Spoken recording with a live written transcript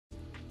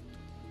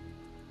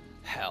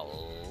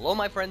Hello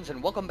my friends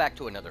and welcome back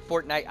to another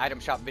Fortnite item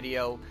shop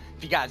video.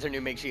 If you guys are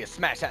new, make sure you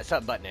smash that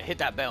sub button and hit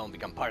that bell and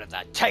become part of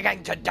the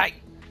gang today.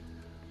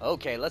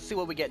 Okay, let's see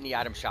what we get in the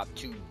item shop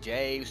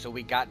today. So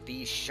we got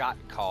the shot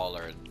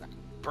caller.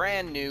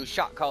 Brand new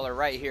shot caller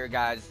right here,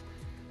 guys.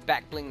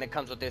 Back bling that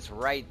comes with this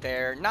right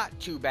there. Not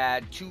too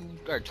bad.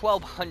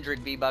 1200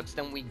 V-Bucks.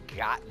 Then we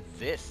got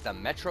this, the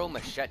Metro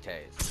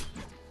Machetes.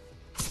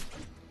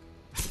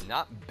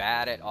 Not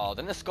bad at all.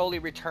 Then the Scully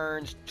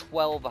returns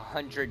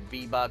 1200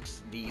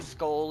 V-Bucks. The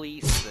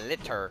Scully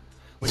Slitter,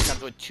 which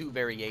comes with two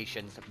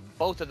variations.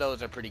 Both of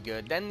those are pretty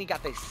good. Then you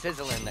got the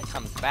Sizzling that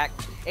comes back.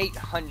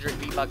 800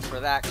 V-Bucks for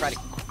that. Quite a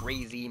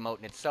crazy emote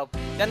in itself.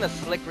 Then the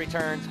Slick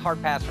returns.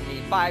 Hard pass for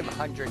me.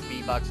 500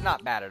 V-Bucks.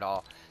 Not bad at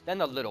all. Then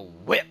the little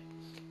Whip.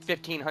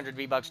 1500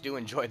 V-Bucks. Do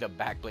enjoy the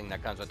back bling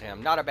that comes with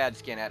him. Not a bad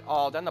skin at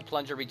all. Then the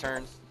Plunger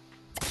returns.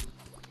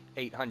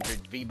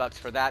 800 V-Bucks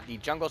for that. The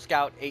Jungle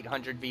Scout,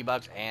 800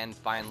 V-Bucks. And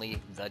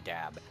finally, the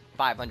Dab,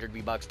 500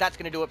 V-Bucks. That's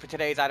going to do it for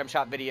today's item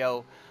shop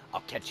video. I'll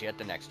catch you at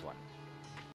the next one.